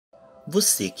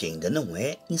Você que ainda não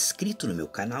é inscrito no meu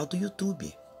canal do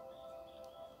YouTube,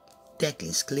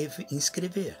 tecle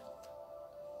inscrever.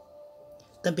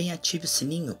 Também ative o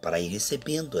sininho para ir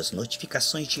recebendo as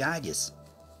notificações diárias.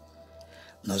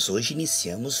 Nós hoje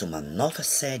iniciamos uma nova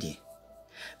série,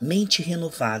 Mente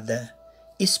Renovada,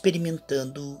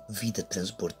 Experimentando, Vida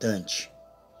Transbordante.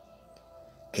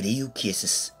 Creio que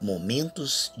esses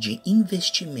momentos de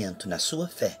investimento na sua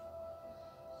fé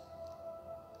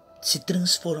se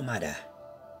transformará,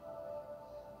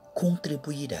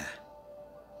 contribuirá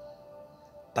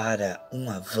para um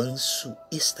avanço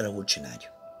extraordinário.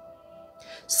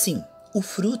 Sim, o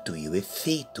fruto e o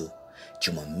efeito de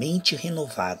uma mente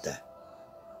renovada,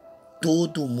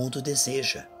 todo mundo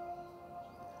deseja.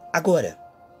 Agora,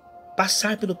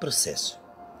 passar pelo processo,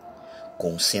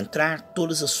 concentrar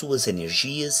todas as suas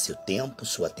energias, seu tempo,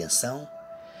 sua atenção,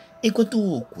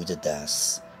 enquanto cuida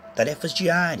das tarefas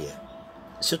diárias,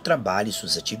 seu trabalho e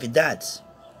suas atividades.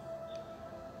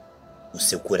 O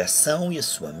seu coração e a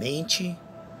sua mente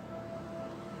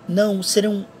não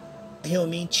serão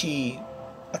realmente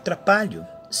atrapalho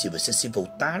se você se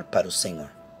voltar para o Senhor.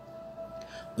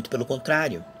 Muito pelo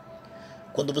contrário,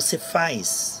 quando você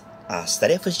faz as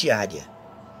tarefas diárias,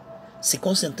 se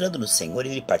concentrando no Senhor,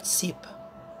 Ele participa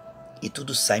e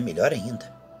tudo sai melhor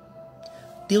ainda.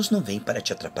 Deus não vem para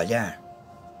te atrapalhar,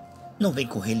 não vem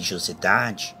com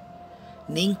religiosidade,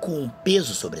 nem com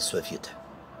peso sobre a sua vida.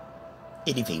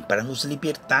 Ele vem para nos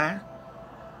libertar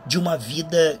de uma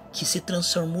vida que se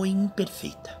transformou em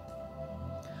imperfeita.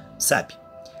 Sabe,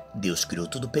 Deus criou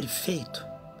tudo perfeito,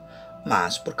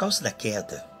 mas por causa da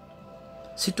queda,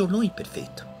 se tornou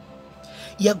imperfeito.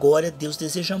 E agora Deus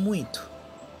deseja muito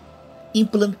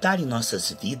implantar em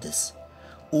nossas vidas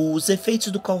os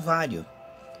efeitos do Calvário,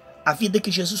 a vida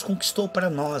que Jesus conquistou para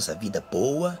nós, a vida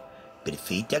boa,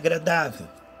 perfeita e agradável.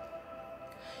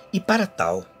 E para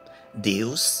tal,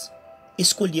 Deus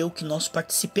escolheu que nós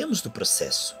participemos do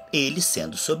processo. Ele,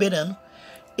 sendo soberano,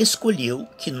 escolheu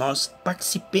que nós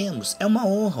participemos. É uma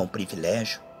honra, um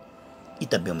privilégio e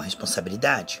também uma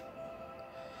responsabilidade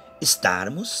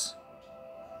estarmos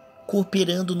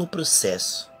cooperando no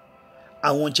processo,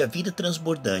 aonde a vida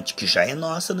transbordante, que já é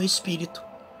nossa no espírito,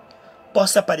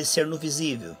 possa aparecer no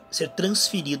visível, ser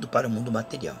transferido para o mundo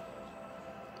material.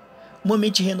 Uma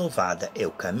mente renovada é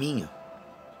o caminho,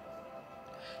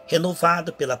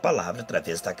 renovado pela palavra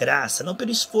através da graça, não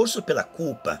pelo esforço ou pela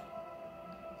culpa.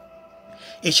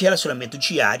 Este relacionamento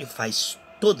diário faz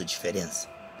toda a diferença.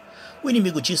 O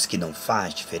inimigo diz que não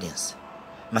faz diferença,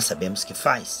 mas sabemos que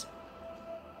faz.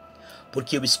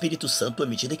 Porque o Espírito Santo, à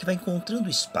medida que vai encontrando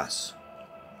espaço,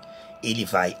 ele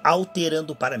vai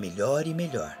alterando para melhor e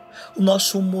melhor. O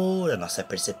nosso humor, a nossa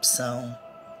percepção,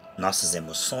 nossas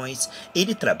emoções,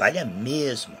 ele trabalha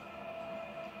mesmo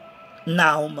na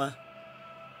alma,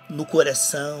 no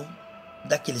coração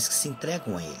daqueles que se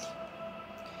entregam a ele.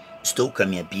 Estou com a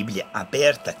minha Bíblia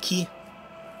aberta aqui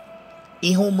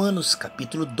em Romanos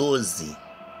capítulo 12,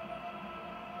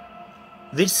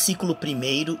 versículo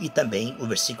 1 e também o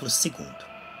versículo 2.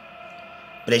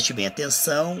 Preste bem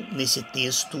atenção nesse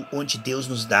texto onde Deus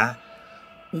nos dá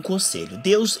um conselho.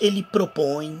 Deus, ele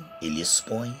propõe, ele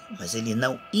expõe, mas ele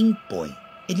não impõe,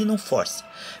 ele não força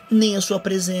nem a sua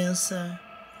presença,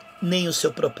 nem o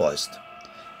seu propósito.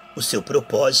 O seu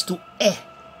propósito é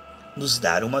nos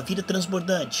dar uma vida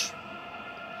transbordante.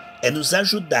 É nos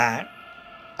ajudar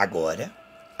agora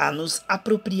a nos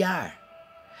apropriar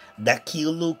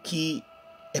daquilo que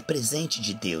é presente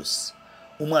de Deus.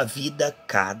 Uma vida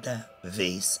cada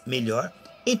vez melhor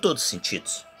em todos os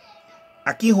sentidos.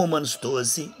 Aqui em Romanos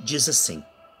 12 diz assim: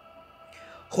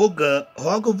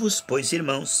 Rogo-vos, pois,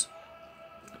 irmãos,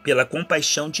 pela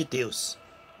compaixão de Deus,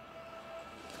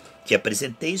 que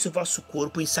apresenteis o vosso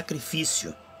corpo em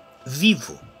sacrifício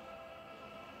vivo,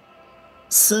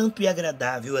 santo e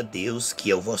agradável a Deus,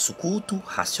 que é o vosso culto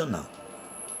racional.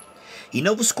 E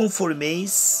não vos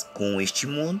conformeis com este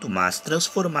mundo, mas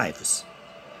transformai-vos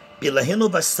pela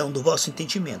renovação do vosso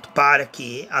entendimento, para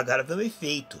que, agora vem o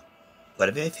efeito,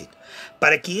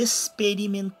 para que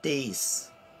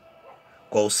experimenteis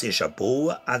qual seja a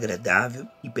boa, agradável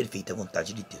e perfeita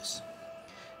vontade de Deus.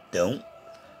 Então,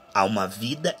 há uma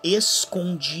vida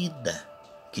escondida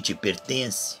que te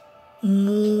pertence,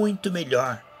 muito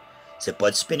melhor. Você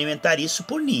pode experimentar isso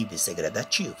por níveis, é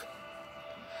gradativo.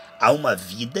 Há uma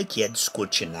vida que é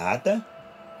descortinada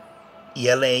e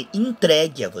ela é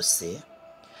entregue a você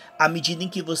à medida em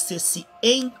que você se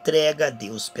entrega a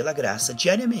Deus pela graça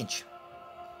diariamente.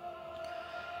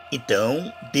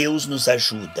 Então, Deus nos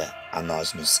ajuda a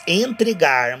nós nos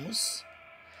entregarmos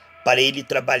para Ele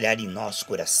trabalhar em nosso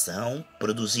coração,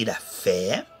 produzir a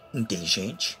fé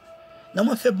inteligente, Não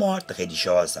uma fé morta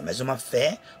religiosa, mas uma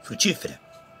fé frutífera.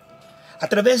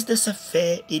 Através dessa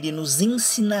fé, ele nos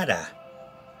ensinará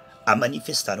a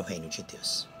manifestar o reino de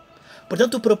Deus.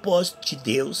 Portanto, o propósito de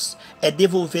Deus é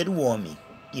devolver ao homem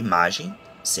imagem,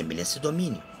 semelhança e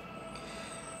domínio.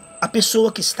 A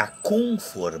pessoa que está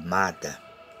conformada,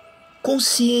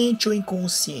 consciente ou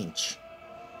inconsciente,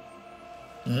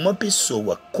 uma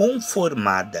pessoa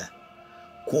conformada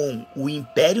com o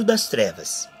império das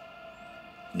trevas,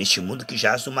 neste mundo que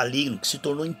jaz no maligno, que se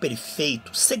tornou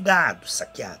imperfeito, cegado,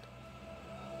 saqueado.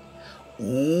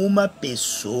 Uma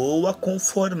pessoa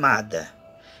conformada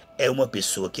é uma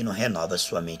pessoa que não renova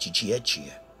sua mente dia a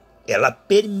dia. Ela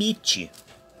permite,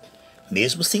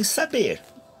 mesmo sem saber,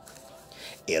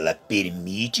 ela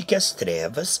permite que as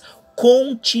trevas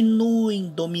continuem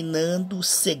dominando,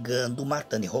 cegando,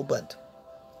 matando e roubando.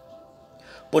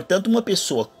 Portanto, uma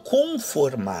pessoa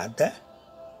conformada,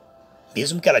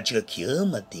 mesmo que ela diga que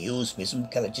ama Deus, mesmo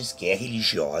que ela diga que é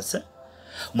religiosa,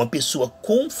 uma pessoa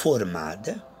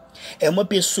conformada é uma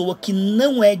pessoa que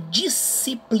não é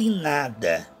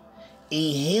disciplinada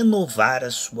em renovar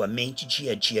a sua mente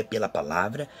dia a dia pela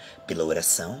palavra, pela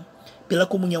oração, pela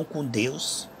comunhão com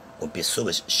Deus, com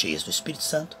pessoas cheias do Espírito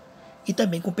Santo e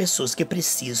também com pessoas que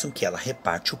precisam que ela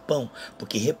reparte o pão,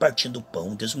 porque repartindo o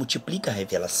pão, Deus multiplica a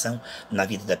revelação na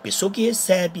vida da pessoa que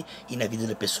recebe e na vida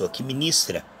da pessoa que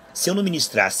ministra. Se eu não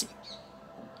ministrasse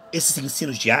esses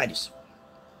ensinos diários,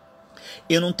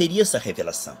 eu não teria essa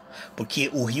revelação, porque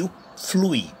o rio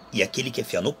flui e aquele que é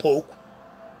fiel no pouco,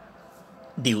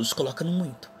 Deus coloca no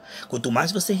muito. Quanto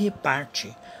mais você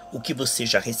reparte o que você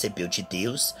já recebeu de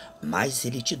Deus, mais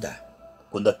Ele te dá.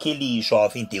 Quando aquele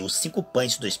jovem deu os 5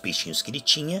 pães e 2 peixinhos que ele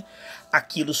tinha,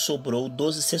 aquilo sobrou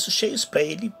 12 cestos cheios para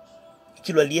ele.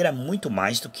 Aquilo ali era muito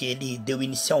mais do que ele deu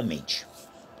inicialmente.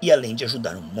 E além de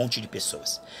ajudar um monte de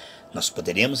pessoas. Nós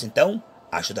poderemos, então,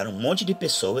 ajudar um monte de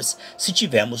pessoas se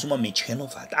tivermos uma mente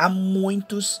renovada. Há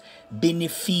muitos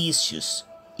benefícios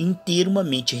em ter uma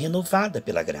mente renovada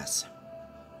pela graça.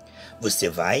 Você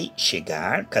vai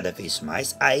chegar cada vez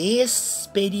mais a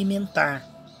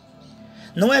experimentar.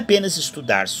 Não é apenas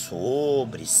estudar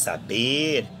sobre,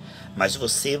 saber, mas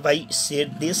você vai ser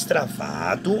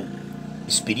destravado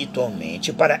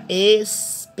espiritualmente para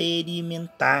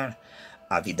experimentar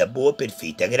a vida boa,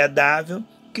 perfeita e agradável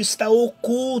que está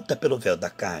oculta pelo véu da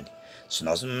carne. Se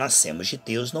nós não nascemos de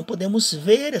Deus, não podemos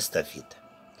ver esta vida.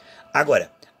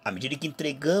 Agora, à medida que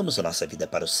entregamos a nossa vida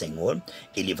para o Senhor,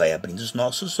 Ele vai abrindo os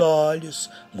nossos olhos,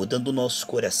 mudando o nosso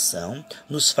coração,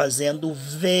 nos fazendo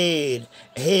ver,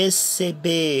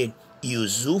 receber e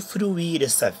usufruir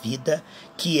essa vida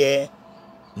que é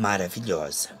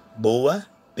maravilhosa, boa,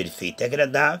 perfeita e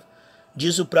agradável,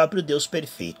 diz o próprio Deus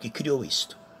perfeito que criou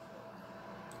isto.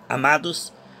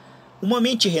 Amados, uma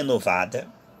mente renovada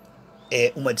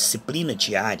é uma disciplina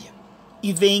diária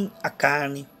e vem a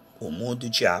carne, o mundo e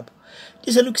o diabo,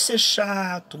 dizendo que isso é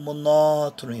chato,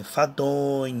 monótono,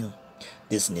 enfadonho,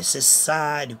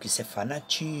 desnecessário, que isso é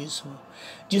fanatismo,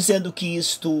 dizendo que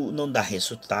isto não dá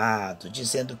resultado,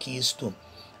 dizendo que isto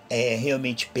é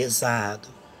realmente pesado.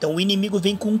 Então o inimigo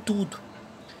vem com tudo,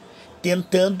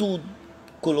 tentando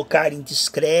colocar em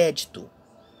descrédito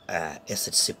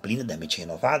essa disciplina da mente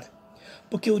renovada,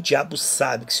 porque o diabo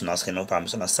sabe que se nós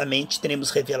renovarmos a nossa mente,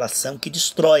 teremos revelação que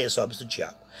destrói as obras do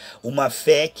diabo. Uma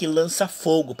fé que lança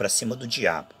fogo para cima do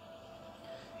diabo.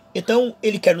 Então,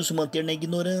 ele quer nos manter na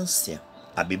ignorância.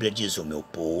 A Bíblia diz, o meu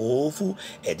povo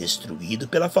é destruído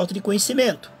pela falta de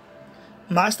conhecimento.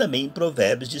 Mas também em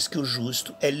Provérbios diz que o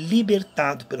justo é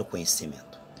libertado pelo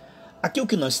conhecimento. Aqui o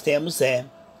que nós temos é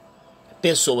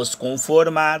pessoas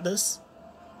conformadas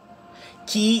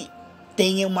que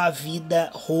têm uma vida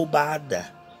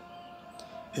roubada,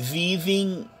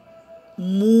 vivem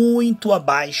muito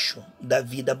abaixo da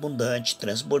vida abundante,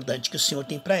 transbordante que o Senhor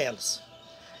tem para elas.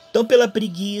 Então, pela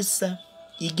preguiça,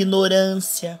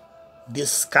 ignorância,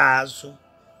 descaso,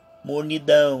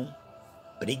 mornidão,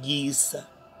 preguiça,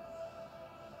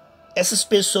 essas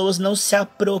pessoas não se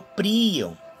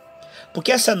apropriam,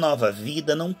 porque essa nova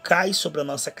vida não cai sobre a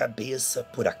nossa cabeça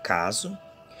por acaso,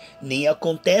 nem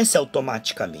acontece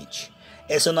automaticamente.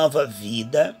 Essa nova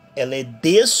vida, ela é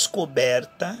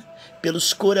descoberta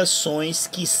pelos corações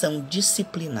que são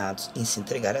disciplinados em se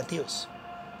entregar a Deus.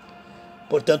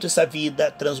 Portanto, essa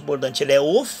vida transbordante, ela é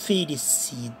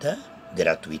oferecida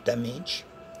gratuitamente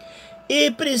e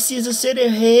precisa ser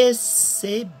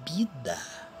recebida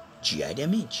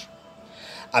diariamente.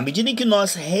 À medida em que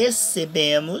nós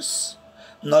recebemos,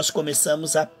 nós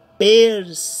começamos a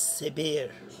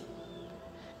perceber.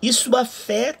 Isso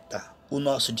afeta o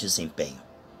nosso desempenho.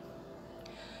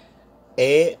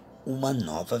 É uma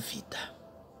nova vida.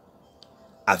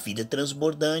 a vida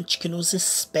transbordante que nos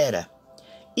espera.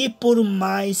 E por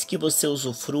mais que você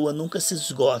usufrua, nunca se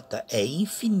esgota, é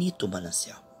infinito o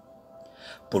manancial.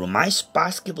 Por mais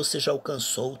paz que você já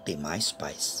alcançou, tem mais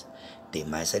paz, tem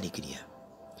mais alegria,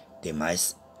 tem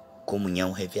mais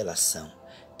comunhão, revelação,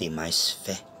 tem mais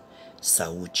fé,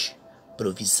 saúde,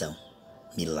 provisão,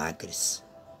 milagres.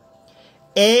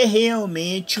 É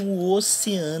realmente um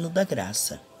oceano da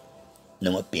graça,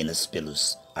 não apenas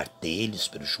pelos artelhos,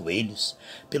 pelos joelhos,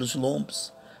 pelos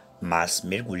lombos, mas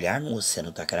mergulhar no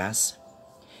oceano da graça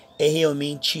é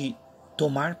realmente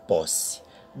tomar posse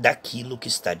daquilo que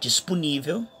está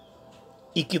disponível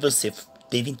e que você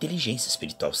teve inteligência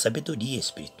espiritual, sabedoria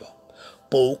espiritual.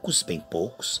 Poucos, bem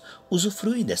poucos,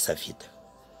 usufruem dessa vida,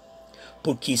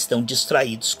 porque estão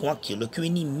distraídos com aquilo que o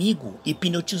inimigo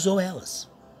hipnotizou elas.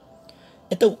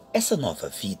 Então, essa nova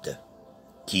vida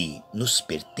que nos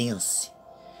pertence,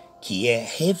 que é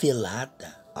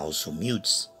revelada aos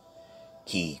humildes,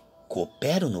 que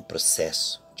cooperam no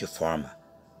processo de forma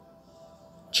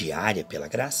diária pela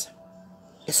graça,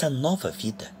 essa nova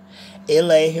vida,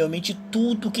 ela é realmente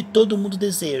tudo que todo mundo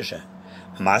deseja,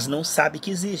 mas não sabe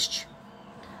que existe.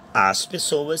 As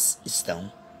pessoas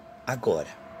estão agora,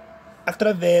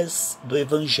 através do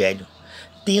Evangelho,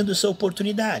 tendo essa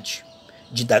oportunidade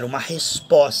de dar uma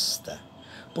resposta,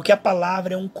 porque a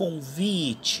palavra é um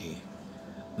convite,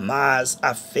 mas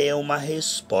a fé é uma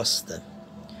resposta,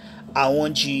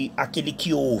 aonde aquele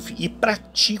que ouve e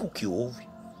pratica o que ouve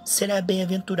será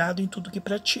bem-aventurado em tudo que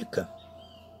pratica.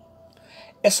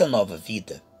 Essa nova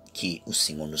vida que o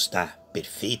Senhor nos dá,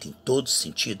 perfeita em todos os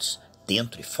sentidos,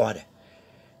 dentro e fora,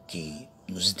 que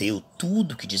nos deu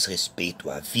tudo que diz respeito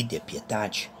à vida e à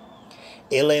piedade,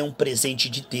 ela é um presente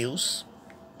de Deus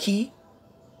que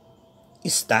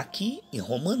está aqui em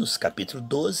Romanos capítulo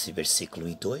 12, versículo 1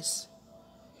 e 2,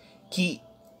 que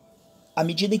à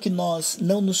medida em que nós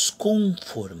não nos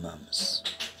conformamos,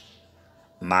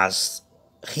 mas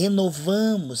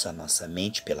renovamos a nossa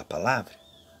mente pela palavra,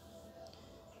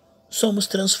 somos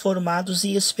transformados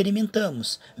e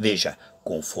experimentamos. Veja,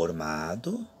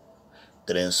 conformado,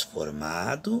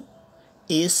 transformado,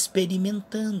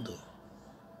 experimentando.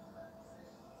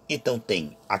 Então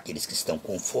tem aqueles que estão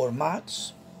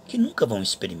conformados, que nunca vão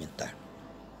experimentar,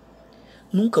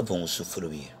 nunca vão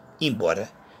usufruir, embora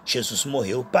Jesus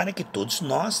morreu para que todos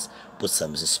nós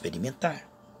possamos experimentar.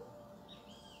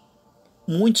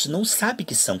 Muitos não sabem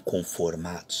que são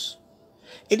conformados.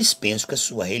 Eles pensam que a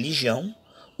sua religião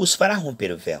os fará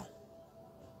romper o véu,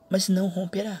 mas não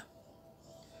romperá.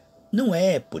 Não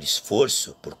é por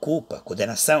esforço, por culpa,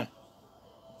 condenação.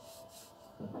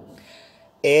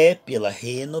 É pela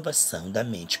renovação da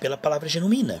mente, pela palavra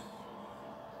genuína.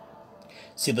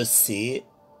 Se você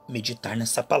meditar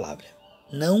nessa palavra,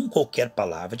 não qualquer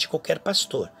palavra de qualquer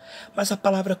pastor, mas a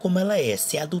palavra como ela é,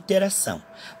 sem adulteração,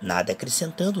 nada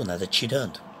acrescentando, nada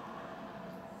tirando.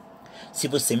 Se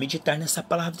você meditar nessa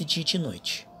palavra de dia e de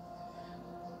noite,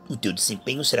 o teu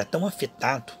desempenho será tão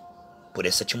afetado por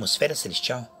essa atmosfera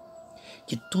celestial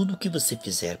que tudo o que você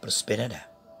fizer prosperará.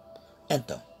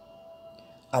 Então,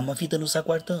 há uma vida nos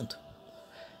aguardando.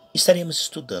 Estaremos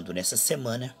estudando nessa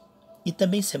semana e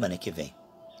também semana que vem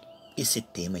esse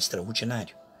tema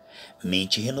extraordinário: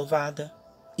 mente renovada,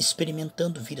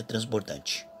 experimentando vida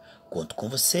transbordante. Conto com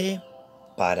você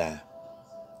para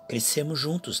crescermos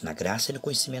juntos na graça e no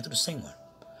conhecimento do Senhor.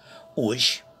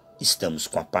 Hoje estamos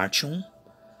com a parte 1.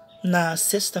 Na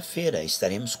sexta-feira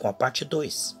estaremos com a parte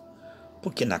 2,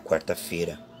 porque na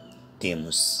quarta-feira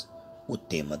temos o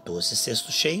tema 12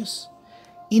 cestos cheios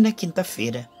e na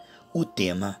quinta-feira o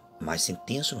tema mais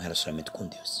intenso no relacionamento com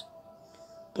Deus.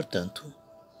 Portanto,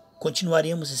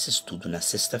 continuaremos esse estudo na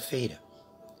sexta-feira.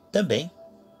 Também,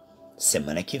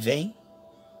 semana que vem,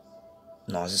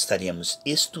 nós estaremos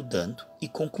estudando e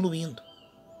concluindo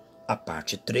a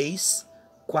parte 3,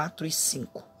 4 e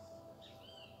 5,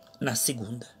 na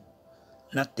segunda,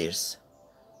 na terça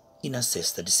e na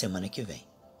sexta de semana que vem.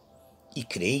 E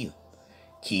creio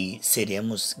que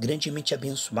seremos grandemente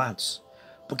abençoados,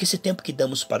 porque esse tempo que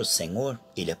damos para o Senhor,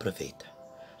 Ele aproveita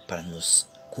para nos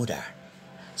curar,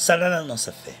 sarar a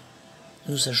nossa fé,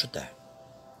 nos ajudar.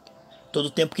 Todo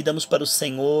o tempo que damos para o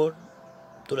Senhor,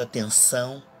 toda a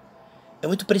atenção, é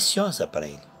muito preciosa para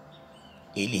Ele.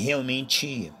 Ele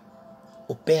realmente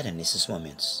opera nesses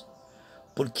momentos,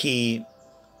 porque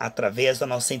através da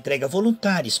nossa entrega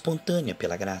voluntária, espontânea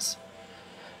pela graça,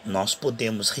 nós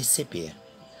podemos receber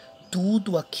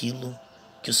tudo aquilo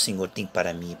que o Senhor tem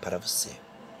para mim e para você.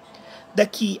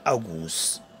 Daqui a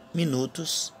alguns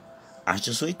minutos, às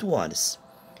 18 horas,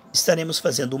 estaremos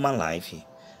fazendo uma live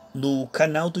no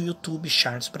canal do YouTube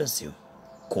Charles Brasil.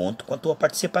 Conto com a tua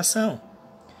participação.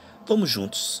 Vamos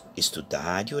juntos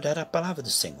estudar e orar a palavra do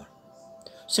Senhor.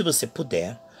 Se você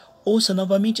puder, ouça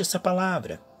novamente essa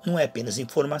palavra. Não é apenas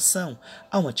informação,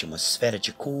 há uma atmosfera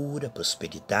de cura,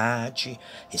 prosperidade,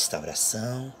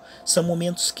 restauração. São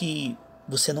momentos que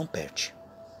você não perde.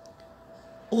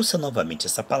 Ouça novamente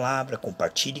essa palavra,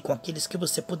 compartilhe com aqueles que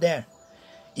você puder.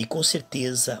 E com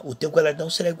certeza o teu galardão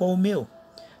será igual ao meu.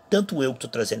 Tanto eu que estou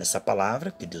trazendo essa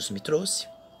palavra que Deus me trouxe,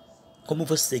 como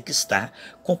você que está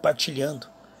compartilhando,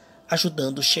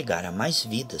 ajudando a chegar a mais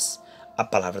vidas a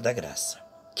palavra da graça.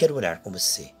 Quero orar com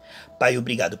você. Pai,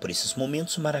 obrigado por esses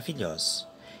momentos maravilhosos.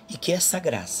 E que essa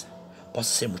graça possa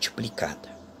ser multiplicada.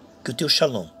 Que o teu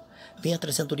shalom venha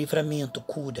trazendo livramento,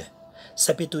 cura,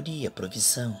 sabedoria,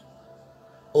 provisão.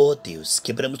 Oh Deus,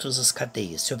 quebramos todas as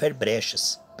cadeias. Se houver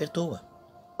brechas, perdoa.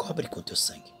 Cobre com o teu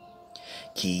sangue.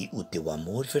 Que o teu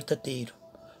amor verdadeiro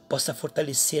possa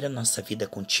fortalecer a nossa vida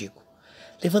contigo,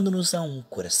 levando-nos a um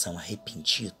coração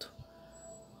arrependido,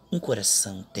 um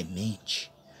coração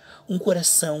temente, um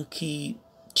coração que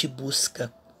te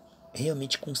busca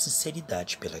realmente com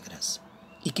sinceridade pela graça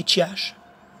e que te acha.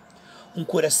 Um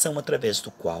coração através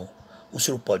do qual o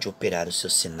Senhor pode operar os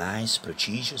seus sinais,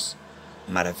 prodígios,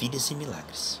 maravilhas e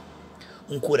milagres.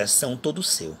 Um coração todo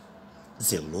seu,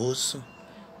 zeloso,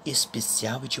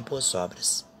 especial e de boas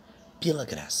obras, pela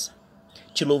graça.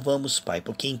 Te louvamos, Pai,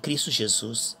 porque em Cristo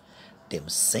Jesus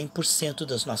temos 100%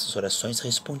 das nossas orações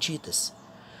respondidas.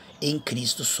 Em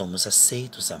Cristo somos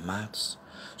aceitos, amados.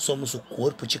 Somos o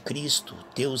corpo de Cristo,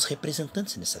 teus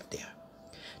representantes nessa terra.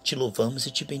 Te louvamos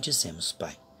e te bendizemos,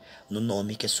 Pai, no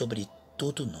nome que é sobre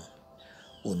todo nome,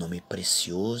 o nome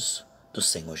precioso do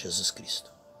Senhor Jesus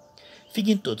Cristo.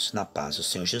 Fiquem todos na paz do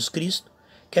Senhor Jesus Cristo.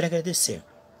 Quero agradecer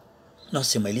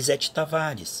nossa irmã Elisete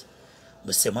Tavares.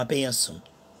 Você é uma bênção.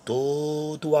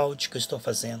 Todo o áudio que eu estou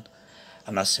fazendo,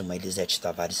 a nossa irmã Elisete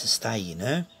Tavares está aí,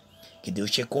 né? Que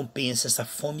Deus te recompense essa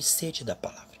fome e sede da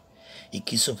palavra. E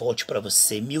que isso volte para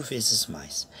você 1000 vezes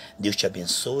mais. Deus te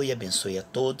abençoe e abençoe a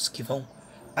todos que vão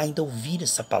ainda ouvir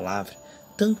essa palavra,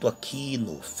 tanto aqui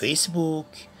no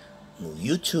Facebook, no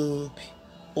YouTube,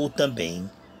 ou também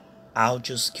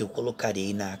áudios que eu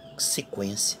colocarei na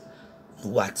sequência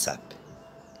no WhatsApp.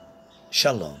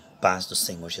 Shalom, paz do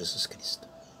Senhor Jesus Cristo.